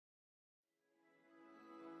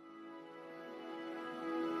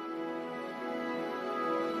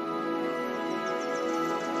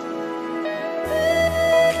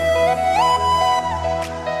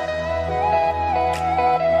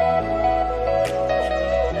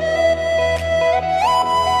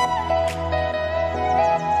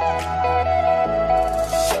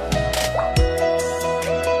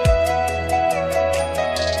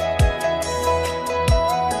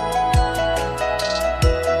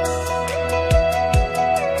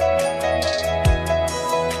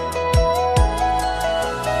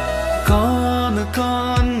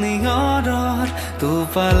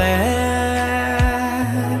Tupale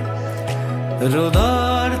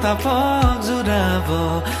Rodor tapok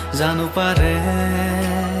jurabo janu pare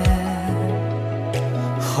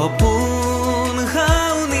Hopun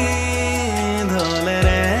khauni dhole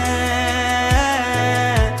re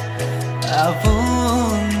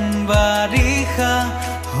Apun barikha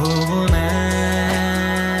hobone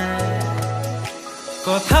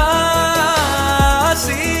Kotha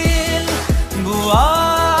asil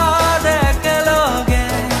buad ekeloge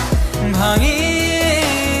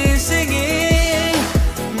bhangi sigi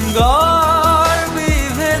gor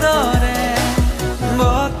bibedore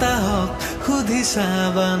botahok hudhi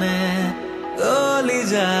sabane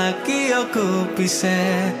kolija kiyoko pise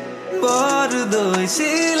bor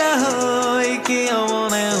doisila hoi kiyo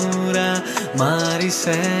mone ura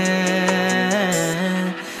marise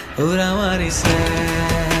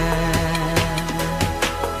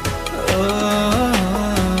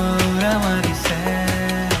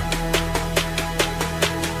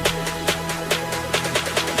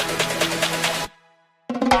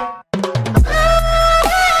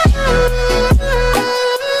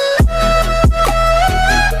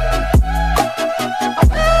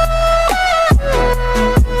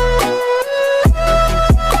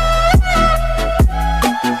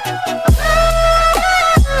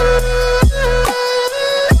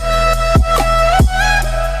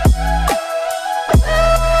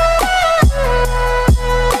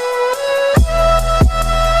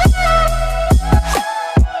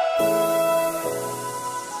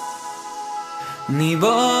নিব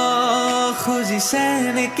খুজিছে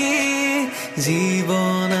নেকি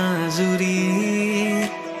জীৱন আজুৰি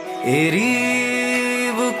এৰি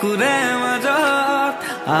বুকুৰে মাজত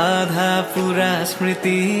আধা পুৰা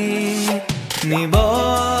স্মৃতি নিব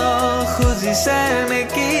খুজিছে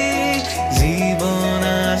নেকি জীৱন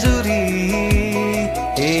আজুৰি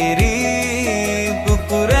এৰি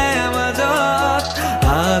বুকুৰে মাজত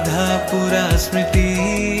আধা পুৰা স্মৃতি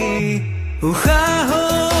উশাহ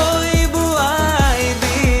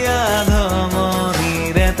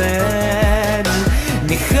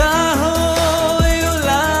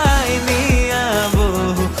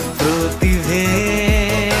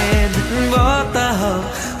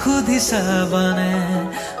sabane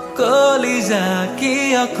kolija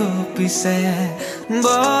kiyoko pise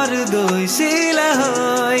bor doisila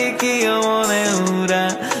hoi kiyo mone ura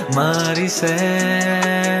marise